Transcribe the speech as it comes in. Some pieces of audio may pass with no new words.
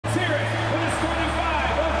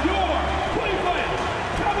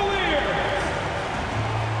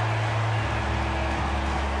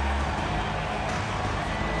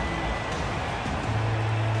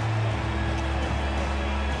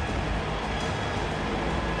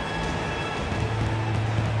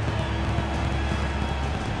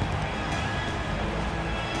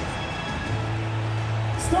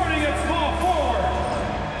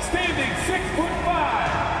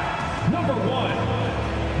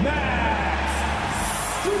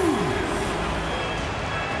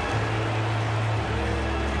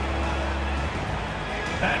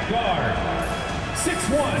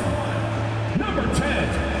6'1", number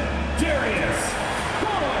 10, Darius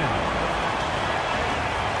Garland.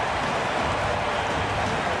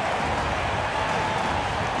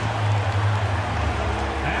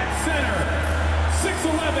 At center,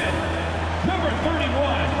 6'11", number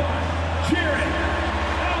 31, Jared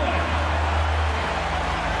Allen.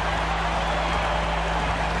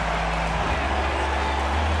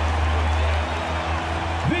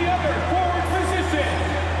 The other forward position,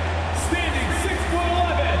 standing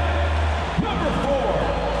 6'11", number 4,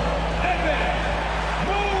 Evan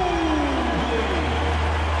Mobley.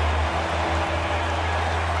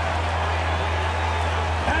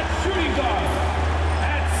 At shooting guard,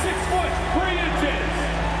 at 6'3",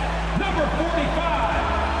 number 45,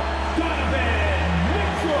 Donovan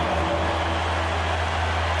Mitchell.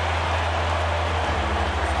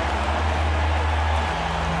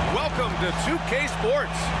 Welcome to 2K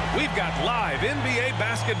Sports. We've got live NBA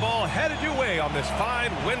basketball headed your way on this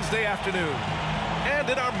fine Wednesday afternoon. And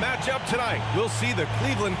in our matchup tonight, we'll see the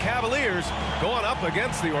Cleveland Cavaliers going up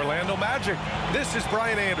against the Orlando Magic. This is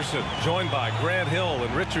Brian Anderson, joined by Grant Hill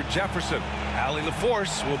and Richard Jefferson. Allie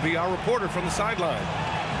LaForce will be our reporter from the sideline.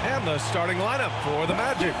 And the starting lineup for the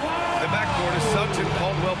Magic. The backcourt is Suggs and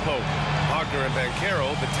Caldwell-Pope. Wagner and Banchero,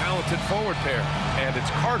 the talented forward pair. And it's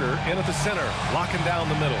Carter in at the center, locking down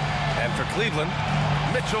the middle. And for Cleveland,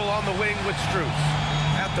 Mitchell on the wing with Strus.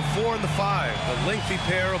 At the 4 and the 5, the lengthy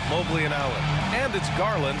pair of Mobley and Allen. And it's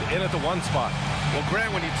Garland in at the 1 spot. Well,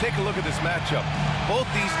 Grant, when you take a look at this matchup, both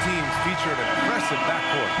these teams feature an impressive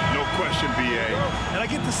backcourt. No question, B.A. And I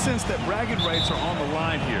get the sense that bragging rights are on the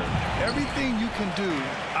line here. Everything you can do,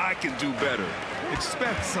 I can do better.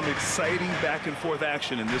 Expect some exciting back-and-forth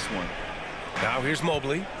action in this one. Now here's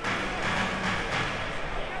Mobley.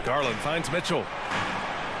 Garland finds Mitchell.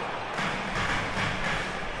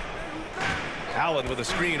 Allen with a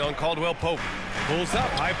screen on Caldwell-Pope. Pulls up,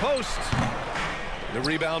 high post. The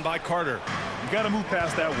rebound by Carter. You got to move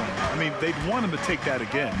past that one. I mean, they'd want him to take that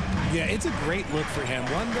again. Yeah, it's a great look for him.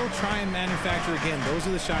 One they'll try and manufacture again. Those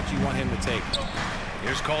are the shots you want him to take.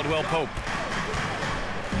 Here's Caldwell-Pope.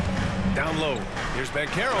 Down low. Here's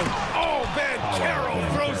Banchero. Oh, Banchero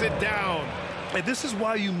throws it down. And this is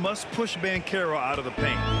why you must push Banchero out of the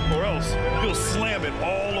paint, or else he'll slam it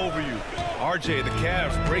all over you. RJ, the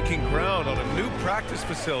Cavs breaking ground on a new practice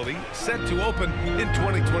facility set to open in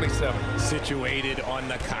 2027. Situated on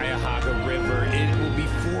the Cuyahoga River, it will be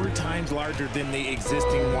 4 times larger than the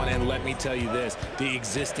existing one. And let me tell you this, the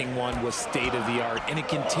existing one was state-of-the-art, and it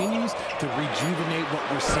continues to rejuvenate what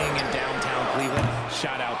we're seeing in downtown Cleveland.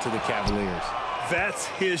 Shout out to the Cavaliers. That's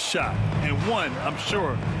his shot, and one I'm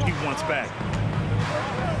sure he wants back.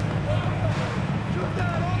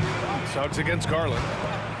 Suggs against Garland.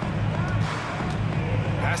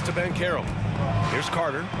 Pass to Banchero. Here's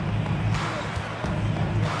Carter.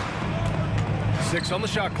 6 on the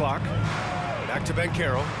shot clock. Back to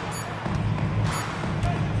Banchero.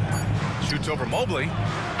 Shoots over Mobley.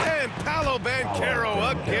 And Paolo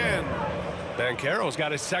Banchero again. Banchero's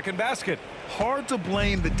got his second basket. Hard to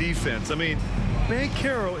blame the defense. I mean,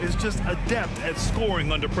 Banchero is just adept at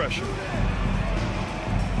scoring under pressure.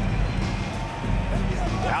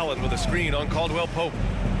 Allen with a screen on Caldwell-Pope.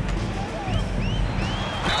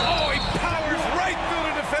 Oh, he powers right through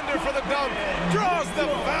the defender for the dunk. Draws the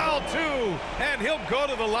foul, too. And he'll go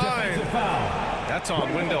to the line. That's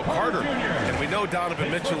on Wendell Carter. And we know Donovan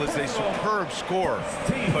Mitchell is a superb scorer.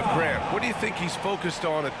 But, Grant, what do you think he's focused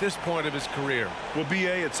on at this point of his career? Well,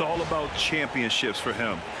 B.A., it's all about championships for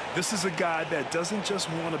him. This is a guy that doesn't just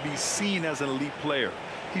want to be seen as an elite player.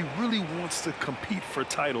 He really wants to compete for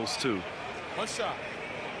titles, too. One shot.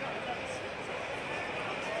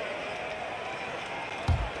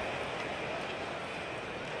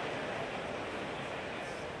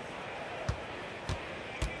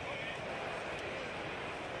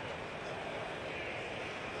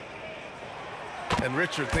 And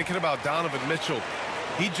Richard, thinking about Donovan Mitchell,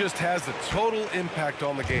 he just has a total impact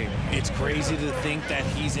on the game. It's crazy to think that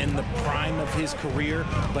he's in the prime of his career,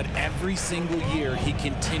 but every single year he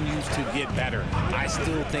continues to get better. I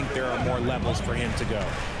still think there are more levels for him to go.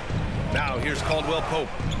 Now here's Caldwell-Pope.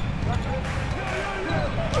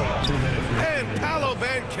 And Paolo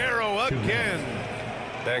Banchero again.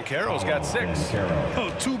 Banchero's got 6.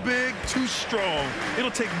 Oh, too big, too strong.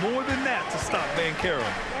 It'll take more than that to stop Banchero.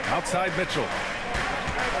 Outside Mitchell.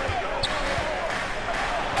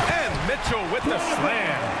 And Mitchell with the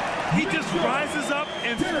slam. He just rises up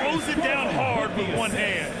and throws it down hard with one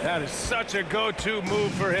hand. That is such a go-to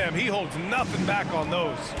move for him. He holds nothing back on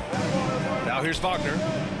those. Now here's Wagner.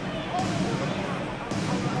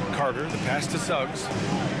 Carter, the pass to Suggs.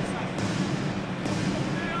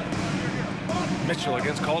 Mitchell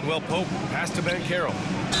against Caldwell Pope. Pass to Banchero.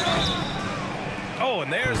 Oh,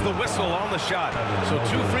 and there's the whistle on the shot. So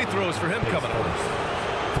 2 free throws for him coming up.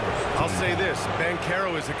 I'll say this,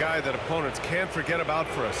 Banchero is a guy that opponents can't forget about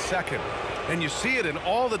for a second. And you see it in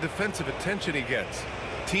all the defensive attention he gets.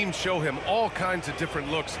 Teams show him all kinds of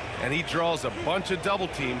different looks, and he draws a bunch of double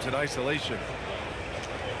teams in isolation.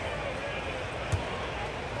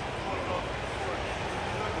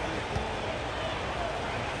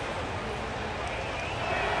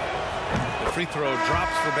 The free throw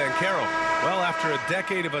drops for Banchero. Well, after a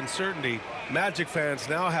decade of uncertainty, Magic fans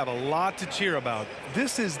now have a lot to cheer about.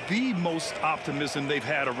 This is the most optimism they've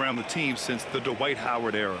had around the team since the Dwight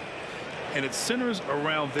Howard era. And it centers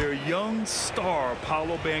around their young star,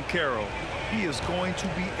 Paolo Banchero. He is going to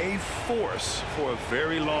be a force for a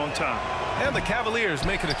very long time. And the Cavaliers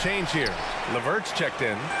making a change here. LeVert's checked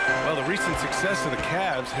in. Well, the recent success of the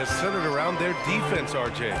Cavs has centered around their defense,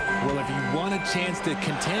 RJ. Well, if you want a chance to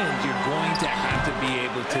contend, you're going to have to be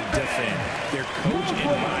able to defend. Their coach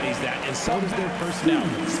embodies that, and so does their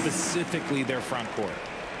personnel, specifically their front court.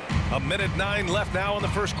 1:09 left now in the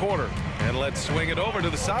first quarter. And let's swing it over to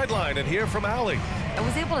the sideline and hear from Allie. I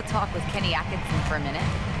was able to talk with Kenny Atkinson for a minute.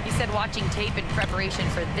 He said watching tape in preparation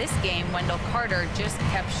for this game, Wendell Carter just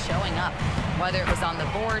kept showing up. Whether it was on the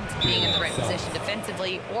boards, being in the right position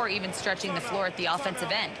defensively, or even stretching the floor at the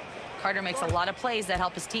offensive end. Carter makes a lot of plays that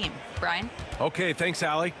help his team. Brian? Okay, thanks,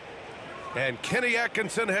 Allie. And Kenny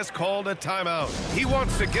Atkinson has called a timeout. He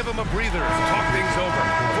wants to give him a breather and talk things over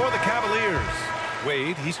for the Cavaliers.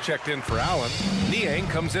 Wade, he's checked in for Allen. Niang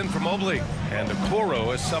comes in for Mobley. And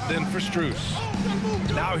Okoro is subbed in for Strus.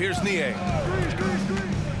 Now here's Niang.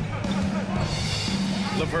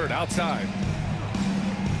 LeVert outside.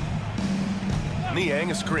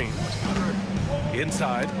 Niang a screen.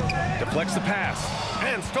 Inside. Deflects the pass.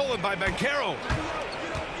 And stolen by Banchero.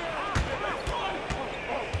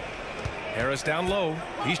 Harris down low.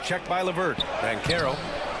 He's checked by LeVert. Banchero.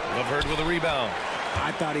 LeVert with a rebound.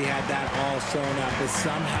 I thought he had that all sewn up, but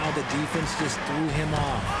somehow the defense just threw him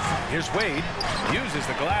off. Here's Wade. Uses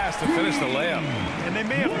the glass to finish the layup. And they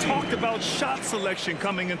may have talked about shot selection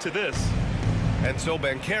coming into this. And so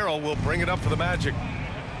Banchero will bring it up for the Magic.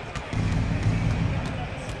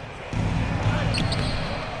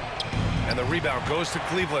 And the rebound goes to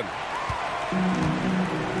Cleveland.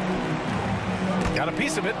 Got a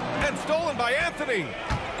piece of it, and stolen by Anthony.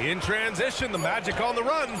 In transition, the Magic on the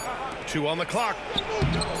run. 2 on the clock.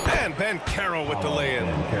 And Banchero with the lay-in.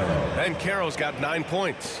 Banchero's got 9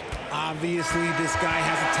 points. Obviously, this guy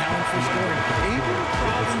has a talent for scoring. Able to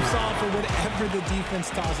problem solve for whatever the defense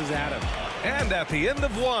tosses at him. And at the end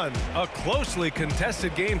of 1, a closely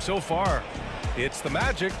contested game so far. It's the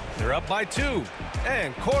Magic. They're up by 2.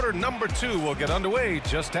 And quarter number 2 will get underway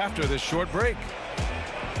just after this short break.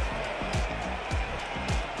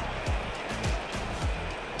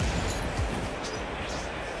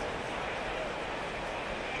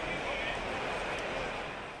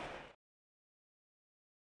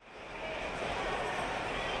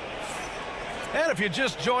 And if you're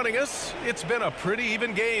just joining us, it's been a pretty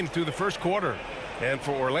even game through the first quarter. And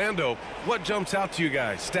for Orlando, what jumps out to you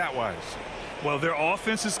guys, stat-wise? Well, their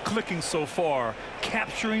offense is clicking so far,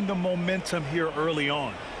 capturing the momentum here early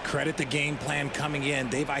on. Credit the game plan coming in.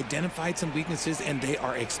 They've identified some weaknesses, and they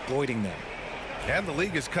are exploiting them. And the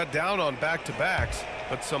league has cut down on back-to-backs,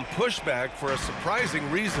 but some pushback for a surprising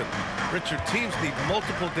reason. Richard, teams need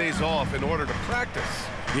multiple days off in order to practice.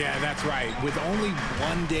 Yeah, that's right. With only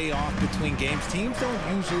 1 day off between games, teams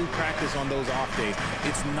don't usually practice on those off days.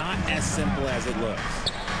 It's not as simple as it looks.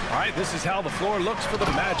 All right, this is how the floor looks for the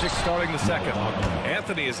Magic starting the second.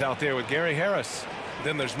 Anthony is out there with Gary Harris.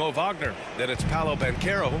 Then there's Mo Wagner. Then it's Paolo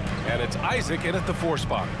Banchero. And it's Isaac in at the 4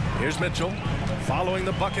 spot. Here's Mitchell following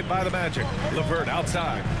the bucket by the Magic. LeVert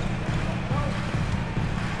outside.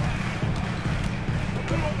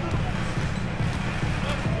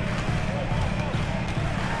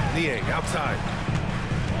 Niang outside.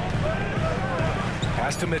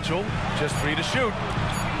 Pass to Mitchell. Just 3 to shoot.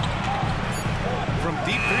 From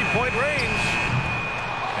deep 3-point range.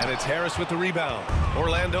 And it's Harris with the rebound.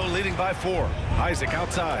 Orlando leading by 4. Isaac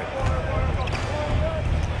outside.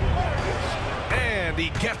 And he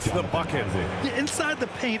gets the bucket. Yeah, inside the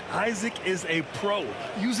paint, Isaac is a pro,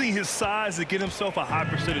 using his size to get himself a high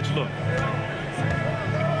percentage look.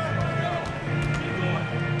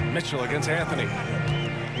 Mitchell against Anthony.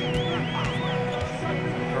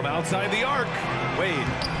 From outside the arc, Wade.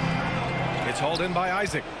 It's hauled in by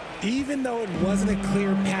Isaac. Even though it wasn't a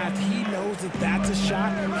clear path, he knows that that's a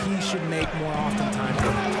shot he should make more oftentimes.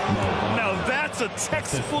 Now that's a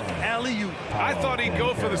textbook alley-oop. I thought he'd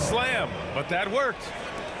go for the slam, but that worked.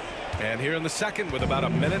 And here in the second with about a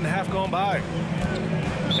minute and a half gone by.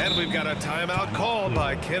 And we've got a timeout called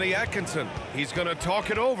by Kenny Atkinson. He's going to talk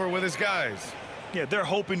it over with his guys. Yeah, they're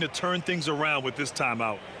hoping to turn things around with this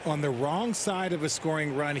timeout. On the wrong side of a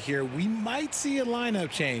scoring run here, we might see a lineup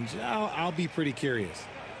change. I'll be pretty curious.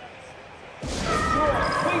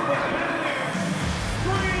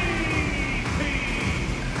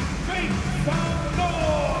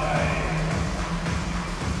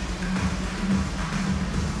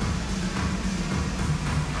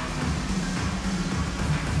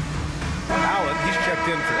 He's checked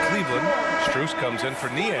in for Cleveland. Strus comes in for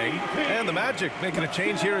Niang. And the Magic making a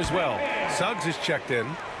change here as well. Suggs is checked in.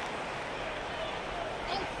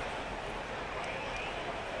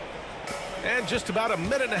 And just about a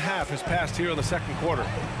minute and a half has passed here in the second quarter.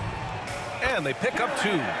 And they pick up 2.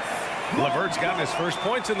 LeVert's gotten his first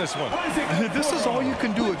points in this one. This is all you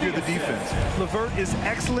can do if you're the defense. LeVert is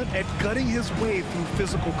excellent at gutting his way through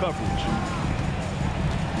physical coverage.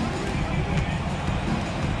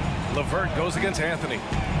 LeVert goes against Anthony.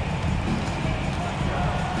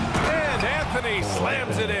 And Anthony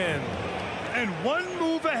slams it in. And one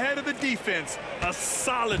move ahead of the defense. A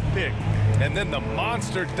solid pick. And then the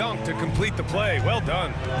monster dunk to complete the play. Well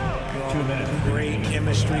done. 2 minutes. Great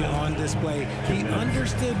chemistry on display. He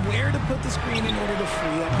understood where to put the screen in order to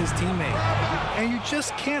free up his teammate. And you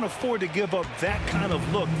just can't afford to give up that kind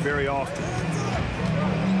of look very often.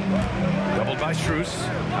 Doubled by Strus.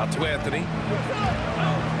 Out to Anthony.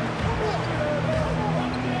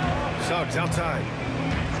 Suggs outside.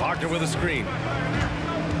 Wagner with a screen.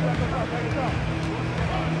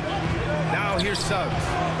 Now here's Suggs.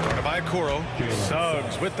 Guarded by Okoro.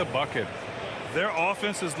 Suggs with the bucket. Their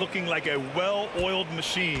offense is looking like a well-oiled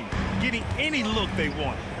machine, getting any look they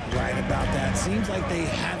want. Right about that. Seems like they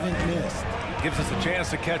haven't missed. Gives us a chance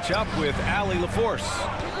to catch up with Allie LaForce.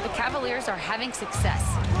 The Cavaliers are having success.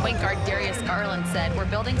 Point guard Darius Garland said, "We're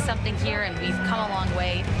building something here and we've come a long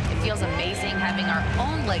way. It feels amazing having our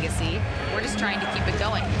own legacy. We're just trying to keep it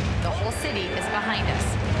going. The whole city is behind us."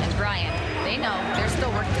 And Brian, they know there's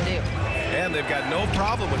still work to do. And they've got no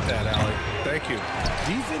problem with that, Allie. Thank you.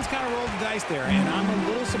 Defense kind of rolled the dice there, and I'm a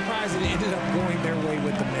little surprised that it ended up going their way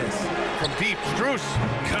with the miss. From deep, Strus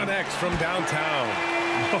connects from downtown.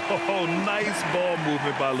 Oh, nice ball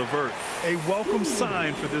movement by LeVert. A welcome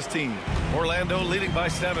sign for this team. Orlando leading by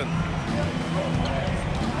 7.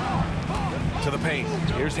 To the paint.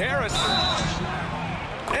 Here's Harris.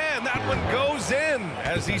 And that one goes in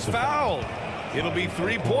as he's fouled. It'll be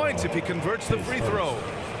 3 points if he converts the free throw.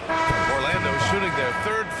 Orlando shooting their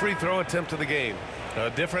 3rd free throw attempt of the game. A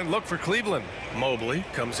different look for Cleveland. Mobley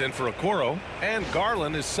comes in for Okoro, and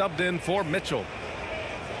Garland is subbed in for Mitchell.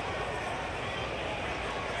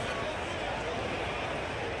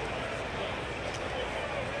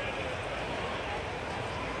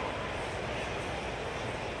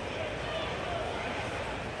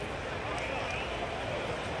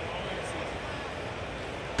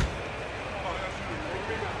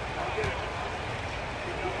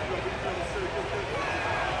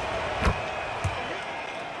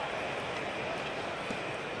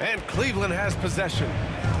 And Cleveland has possession,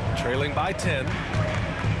 trailing by 10.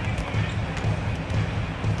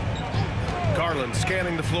 Garland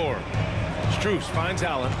scanning the floor. Strus finds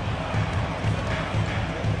Allen.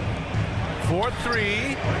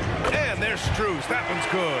 4-3. And there's Strus. That one's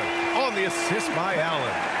good. On the assist by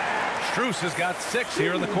Allen. Strus has got 6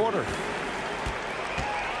 here in the quarter.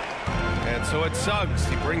 And so it's Suggs.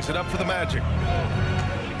 He brings it up for the Magic.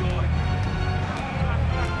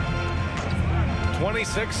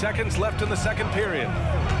 26 seconds left in the second period.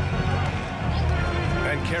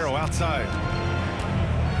 And Caro outside.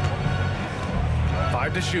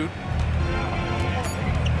 5 to shoot.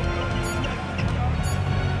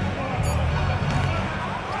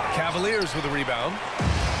 Cavaliers with a rebound.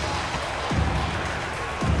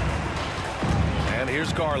 And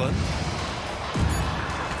here's Garland.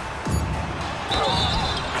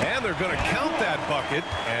 And they're going to count that bucket,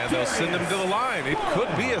 and they'll send him to the line. It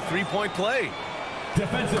could be a 3-point play.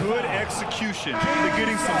 Good execution. They're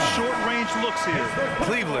getting some short-range looks here.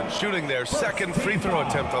 Cleveland shooting their 2nd free throw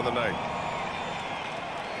attempt on the night.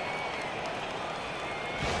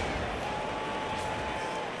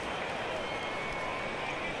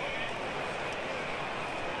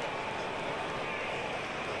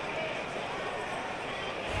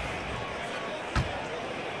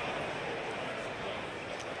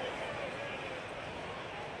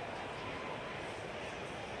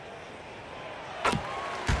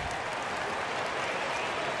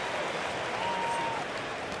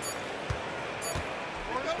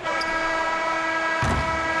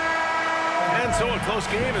 So a close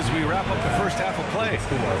game as we wrap up the first half of play.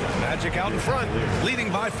 Magic out in front,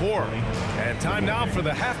 leading by 4. And time now for the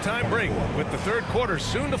halftime break with the third quarter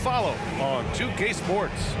soon to follow on 2K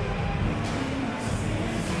Sports.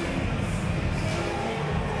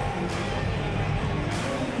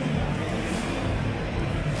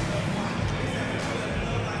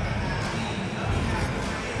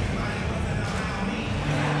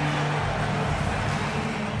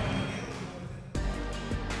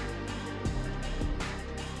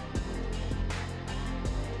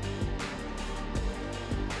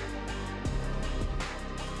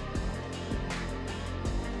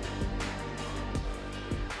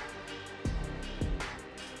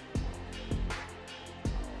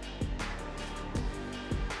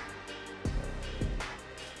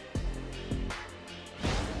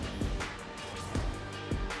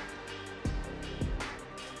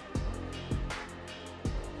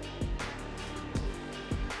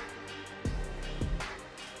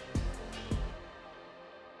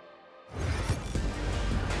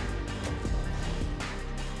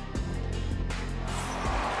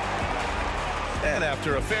 And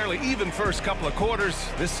after a fairly even first couple of quarters,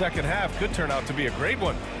 this second half could turn out to be a great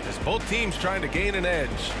one, as both teams trying to gain an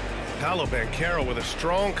edge. Paolo Banchero with a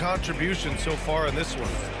strong contribution so far in this one.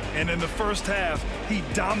 And in the first half, he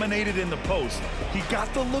dominated in the post. He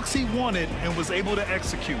got the looks he wanted and was able to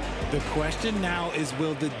execute. The question now is,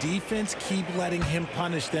 will the defense keep letting him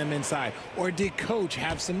punish them inside? Or did coach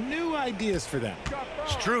have some new ideas for them?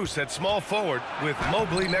 Strus at small forward with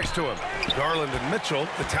Mobley next to him. Garland and Mitchell,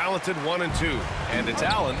 the talented 1 and 2. And it's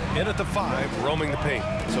Allen in at the 5, roaming the paint.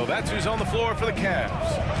 So that's who's on the floor for the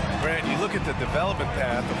Cavs. Grant, you look at the development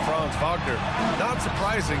path of Franz Wagner. Not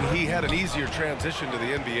surprising he had an easier transition to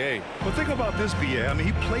the NBA. But think about this, B.A. I mean,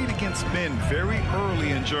 he played against men very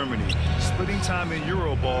early in Germany, splitting time in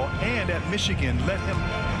Euroball, and at Michigan let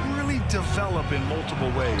him really develop in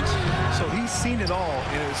multiple ways. So he's seen it all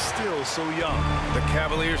and is still so young. The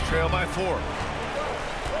Cavaliers trail by 4.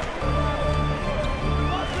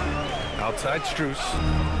 Outside Strus.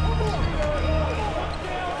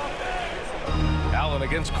 Allen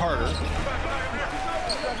against Carter.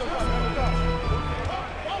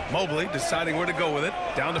 Mobley deciding where to go with it.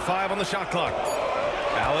 Down to 5 on the shot clock.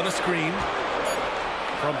 Allen a screen.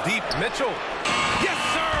 From deep, Mitchell. Yes,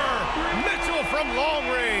 sir! Mitchell from long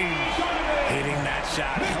range. Hitting that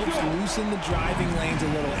shot helps loosen the driving lanes a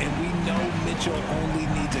little, and we know Mitchell only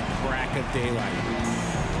needs a crack of daylight.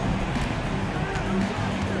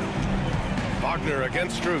 Wagner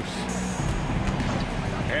against Strus.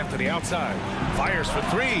 Anthony outside. Fires for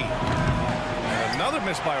 3. And another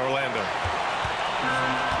miss by Orlando.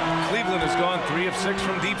 Cleveland has gone 3 of 6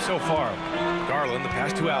 from deep so far. Garland, the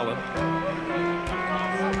pass to Allen.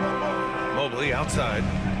 Mobley outside.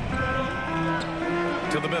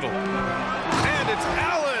 To the middle. And it's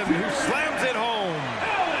Allen who slams it home.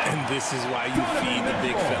 And this is why you feed the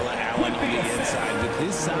big fella Allen on the inside. With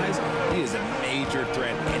his size, he is a major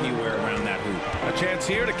threat anywhere around that hoop. A chance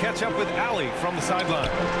here to catch up with Allie from the sideline.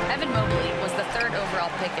 Evan Mobley was the 3rd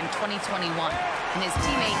overall pick in 2021. And his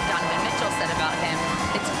teammate Donovan Mitchell said about him,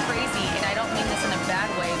 "It's crazy, and I don't mean this in a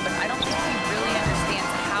bad way, but I don't think he really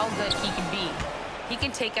understands how good he can be. He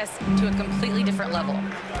can take us to a completely different level.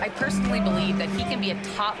 I personally believe that he can be a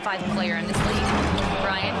top 5 player in this league."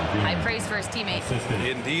 Brian, high praise for his teammate.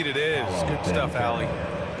 Indeed it is. Good stuff, Allie.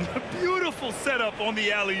 Beautiful setup on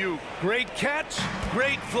the alley-oop. Great catch,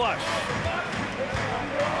 great flush.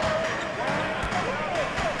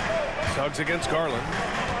 Suggs against Garland.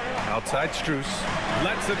 Outside Strus.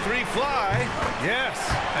 Lets the 3 fly. Yes,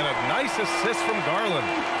 and a nice assist from Garland.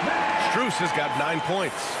 Strus has got 9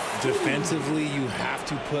 points. Defensively, you have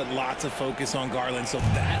to put lots of focus on Garland, so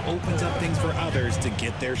that opens up things for others to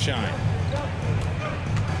get their shine.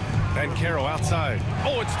 Banchero outside.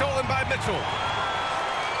 Oh, it's stolen by Mitchell.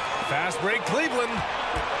 Fast break, Cleveland.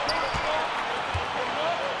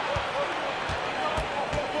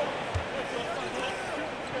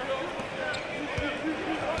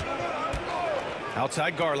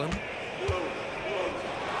 Outside Garland.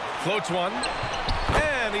 Floats one.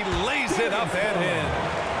 And he lays it up and in.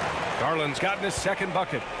 Garland's gotten his 2nd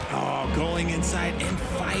bucket. Oh, going inside and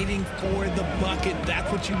fighting for the bucket.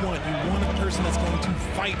 That's what you want. You want a person that's going to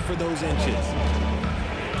fight for those inches.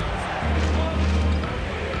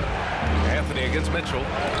 Anthony against Mitchell.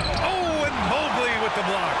 Oh, and Mobley with the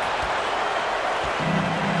block.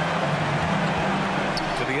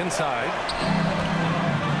 To the inside.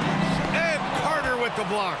 And Carter with the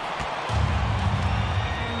block.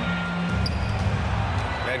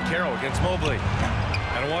 Banchero against Mobley.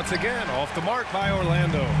 And once again, off the mark by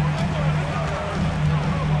Orlando.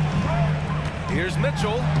 Here's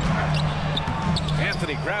Mitchell.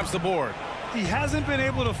 Anthony grabs the board. He hasn't been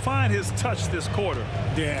able to find his touch this quarter.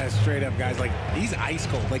 Yeah, straight up, guys. Like, he's ice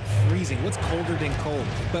cold, like freezing. What's colder than cold?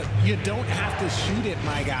 But you don't have to shoot it,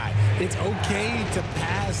 my guy. It's okay to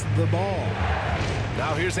pass the ball.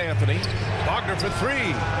 Now here's Anthony. Wagner for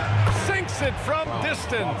three. Sinks it from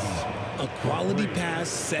distance. A quality pass,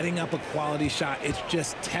 setting up a quality shot. It's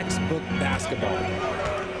just textbook basketball.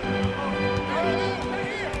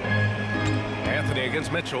 Anthony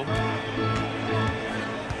against Mitchell.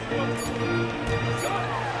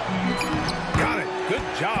 Got it. Good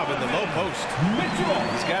job in the low post. Mitchell.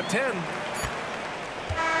 He's got 10.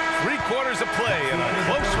 3/4 of play and a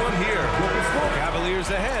close one here. Cavaliers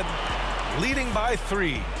ahead, leading by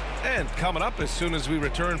 3. And coming up as soon as we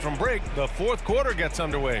return from break, the 4th quarter gets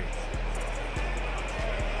underway.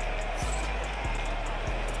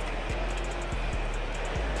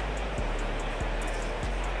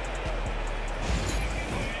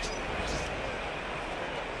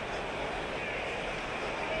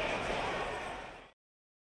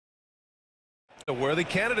 A worthy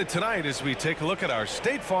candidate tonight as we take a look at our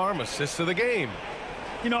State Farm assists of the game.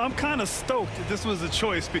 You know, I'm kind of stoked that this was a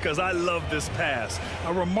choice because I love this pass.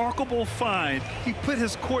 A remarkable find. He put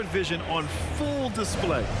his court vision on full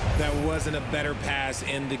display. That wasn't a better pass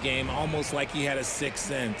in the game, almost like he had a sixth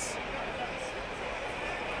sense.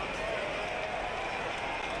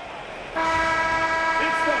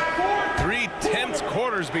 It's the 3 tense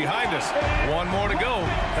quarters behind us. One more to go.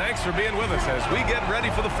 Thanks for being with us as we get ready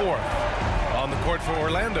for the 4th. On the court for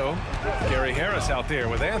Orlando, Gary Harris out there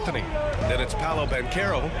with Anthony. Then it's Paolo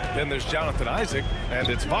Banchero. Then there's Jonathan Isaac. And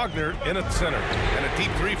it's Wagner in at center. And a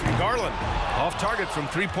deep 3 from Garland. Off target from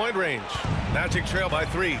 3-point range. Magic trail by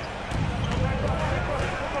 3.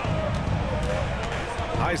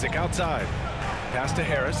 Isaac outside. Pass to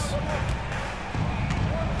Harris.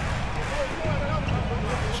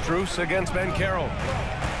 Strus against Banchero.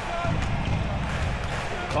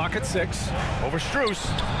 Clock at 6. Over Strus.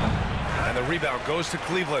 And the rebound goes to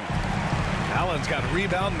Cleveland. Allen's got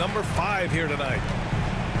rebound number 5 here tonight.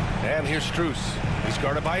 And here's Strus. He's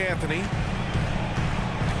guarded by Anthony.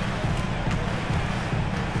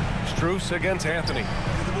 Strus against Anthony.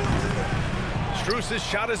 Strus's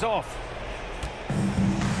shot is off.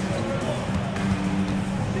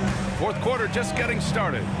 4th quarter just getting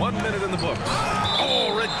started. 1 minute in the books.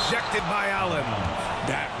 Oh, rejected by Allen.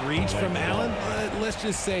 That reach from Allen, let's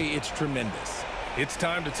just say it's tremendous. It's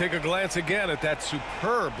time to take a glance again at that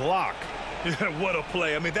superb block. What a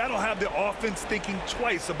play. I mean, that'll have the offense thinking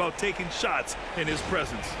twice about taking shots in his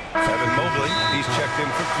presence. Evan Mobley, he's checked in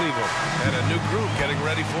for Cleveland. And a new group getting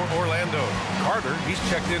ready for Orlando. Carter, he's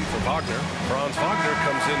checked in for Wagner. Franz Wagner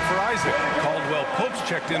comes in for Isaac. Caldwell Pope's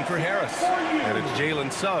checked in for Harris. And it's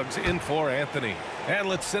Jalen Suggs in for Anthony. And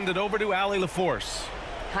let's send it over to Allie LaForce.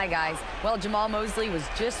 Hi, guys. Well, Jamal Mosley was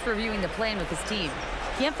just reviewing the plan with his team.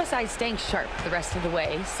 He emphasized staying sharp the rest of the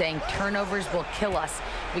way, saying turnovers will kill us.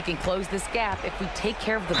 We can close this gap if we take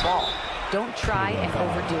care of the ball. Don't try and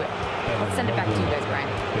overdo it. Let's send it back to you guys, Brian.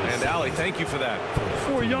 And Allie, thank you for that.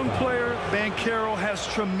 For a young player, Banchero has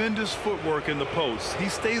tremendous footwork in the post. He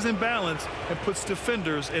stays in balance and puts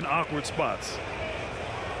defenders in awkward spots.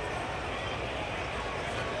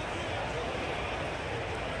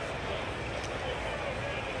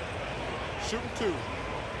 Shooting 2.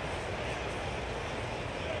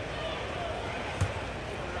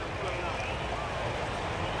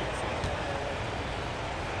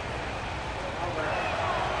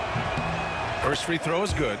 First free throw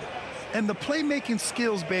is good. And the playmaking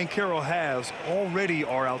skills Banchero has already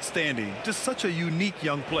are outstanding. Just such a unique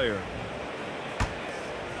young player.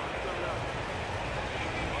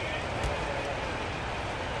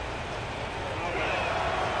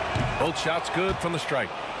 Both shots good from the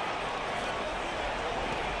stripe.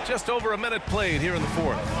 Just over a minute played here in the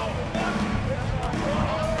 4th.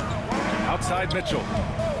 Outside Mitchell.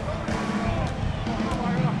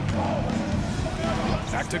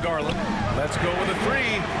 Back to Garland. Let's go with a 3.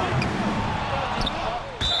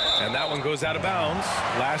 And that one goes out of bounds.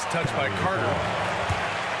 Last touch by Carter.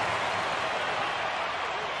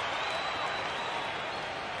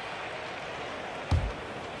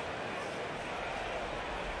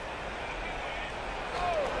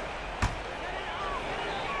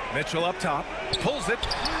 Mitchell up top. Pulls it.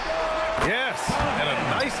 Yes. And a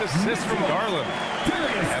nice assist from Garland.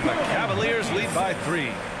 And the Cavaliers lead by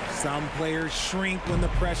 3. Some players shrink when the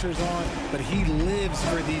pressure's on, but he lives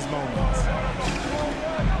for these moments.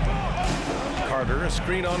 Carter, a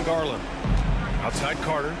screen on Garland. Outside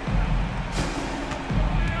Carter.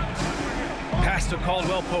 Pass to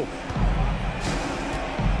Caldwell Pope.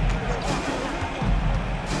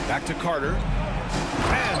 Back to Carter.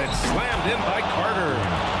 And It's slammed in by Carter.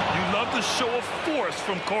 You love the show of force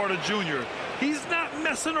from Carter Jr. He's not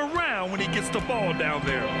messing around when he gets the ball down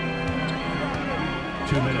there.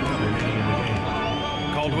 2 minutes remaining in the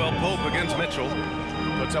game. Caldwell Pope against Mitchell.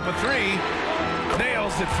 Puts up a three.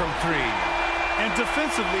 Nails it from three. And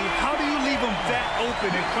defensively, how do you leave him that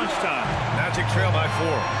open in crunch time? Magic trail by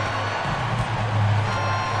 4.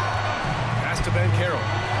 Pass to Banchero.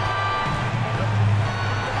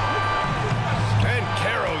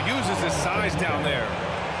 Banchero uses his size down there.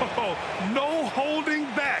 Oh, no holding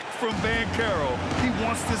back from Banchero. He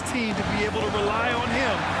wants this team to be able to rely on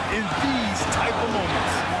him in these type of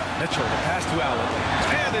moments. Mitchell, the pass to Allen.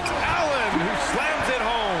 And it's Allen who slams it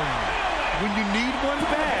home. When you need one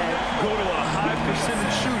bad, go to a high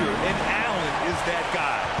percentage shooter, and Allen is that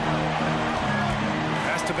guy.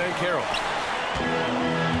 Pass to Banchero.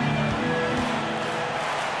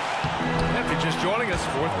 If you're just joining us,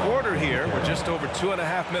 fourth quarter here. We're just over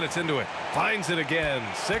 2.5 minutes into it. Finds it again.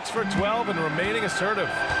 6 for 12 and remaining assertive.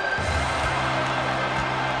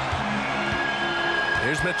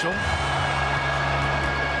 Here's Mitchell.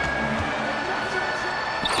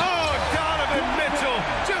 Oh, Donovan Mitchell,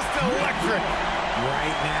 just electric.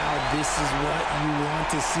 Right now, this is what you want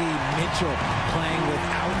to see. Mitchell playing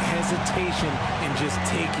without hesitation and just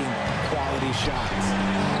taking quality shots.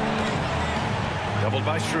 Doubled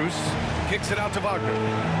by Strus. Kicks it out to Wagner.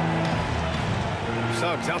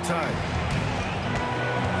 Suggs outside.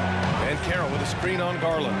 And Carroll with a screen on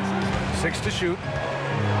Garland. 6 to shoot.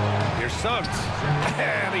 Here's Suggs.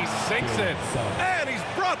 And he sinks it. And he's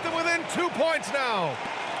brought them within 2 points now.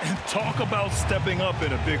 And talk about stepping up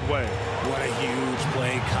in a big way. What a huge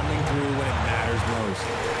play coming through when it matters most.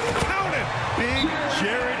 Count it! Big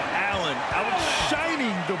Jared Allen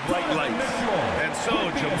outshining the bright lights. And so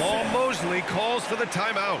Jamal Mosley calls for the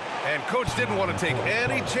timeout. And coach didn't want to take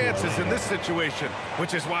any chances in this situation,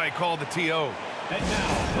 which is why he called the TO. And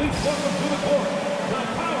now, please welcome to the court, the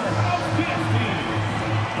Powerhouse Dance Team.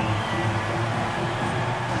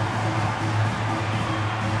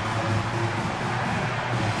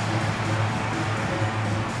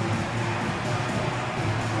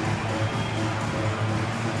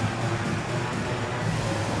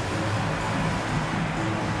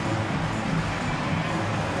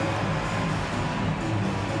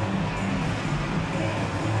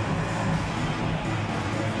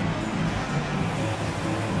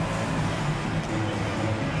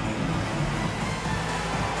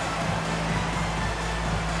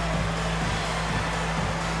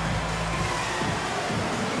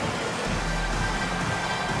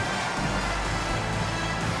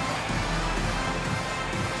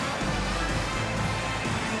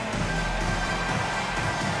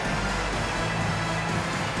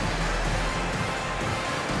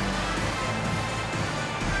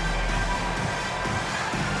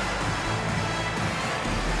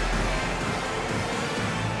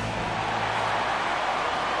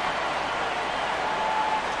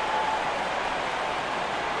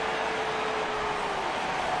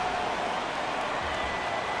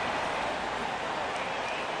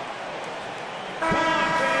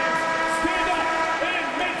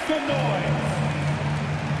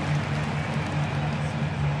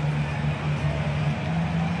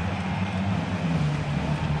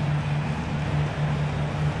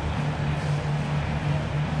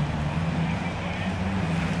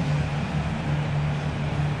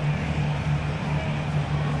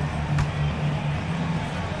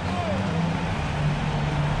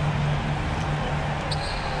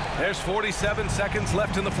 There's 47 seconds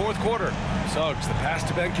left in the fourth quarter. Suggs, the pass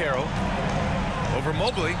to Banchero. Over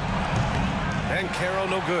Mobley. Banchero,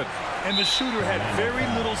 no good. And the shooter had very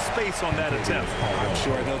little space on that attempt. I'm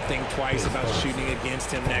sure they'll think twice about shooting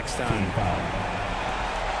against him next time.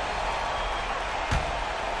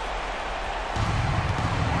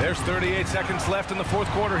 There's 38 seconds left in the fourth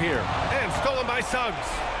quarter here. And stolen by Suggs.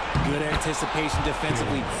 Good anticipation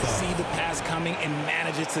defensively. See the pass coming and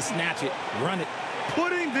manages to snatch it. Run it.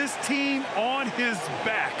 Putting this team on his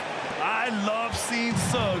back. I love seeing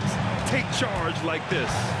Suggs take charge like this.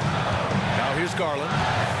 Now here's Garland.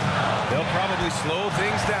 They'll probably slow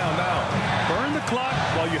things down now. Burn the clock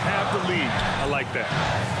while you have the lead. I like that.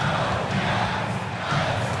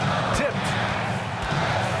 Tipped.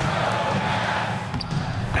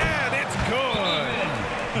 And it's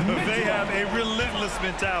good. They have a relentless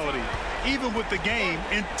mentality, even with the game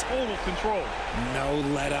in total control. No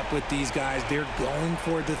let up with these guys. They're going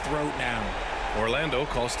for the throat now. Orlando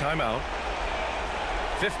calls timeout.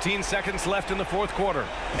 15 seconds left in the fourth quarter.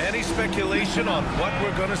 Any speculation on what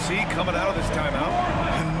we're going to see coming out of this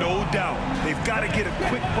timeout? No doubt. They've got to get a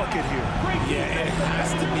quick bucket here. Yeah, it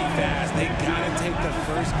has to be fast. They got to take the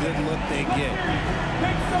first good look they get.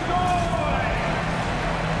 Make some noise!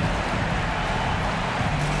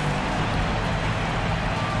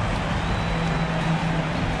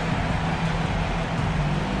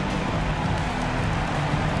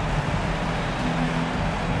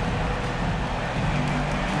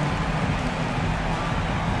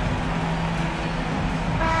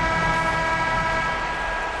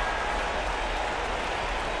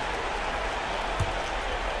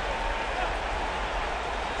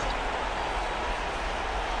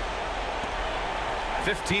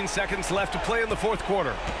 15 seconds left to play in the fourth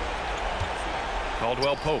quarter.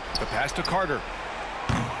 Caldwell Pope, the pass to Carter.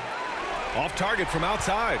 Off target from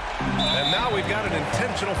outside. And now we've got an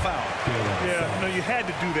intentional foul. Yeah, no, you had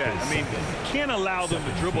to do that. I mean, you can't allow them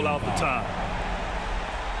to dribble out the time.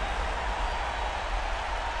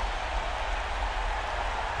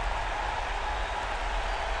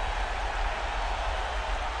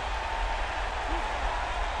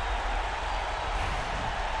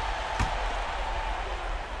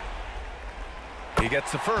 He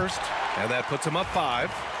gets the first, and that puts him up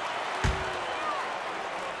 5.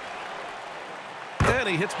 And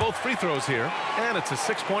he hits both free throws here, and it's a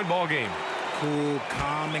 6-point ball game. Cool,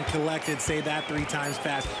 calm, and collected. Say that 3 times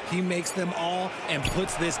fast. He makes them all and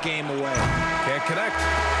puts this game away. Can't connect.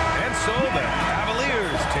 And so the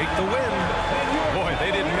Cavaliers take the win. Boy,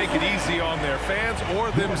 they didn't make it easy on their fans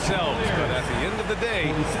or themselves. But at the end of the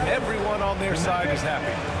day, everyone on their side is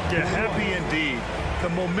happy. Yeah, happy indeed. The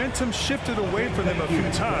momentum shifted away from them a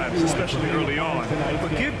few times, especially early on. But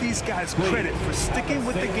give these guys credit for sticking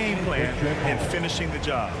with the game plan and finishing the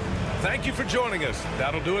job. Thank you for joining us.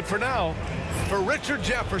 That'll do it for now. For Richard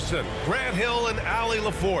Jefferson, Grant Hill, and Allie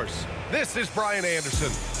LaForce, this is Brian Anderson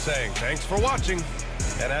saying thanks for watching.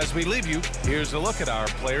 And as we leave you, here's a look at our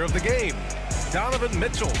player of the game, Donovan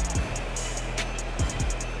Mitchell.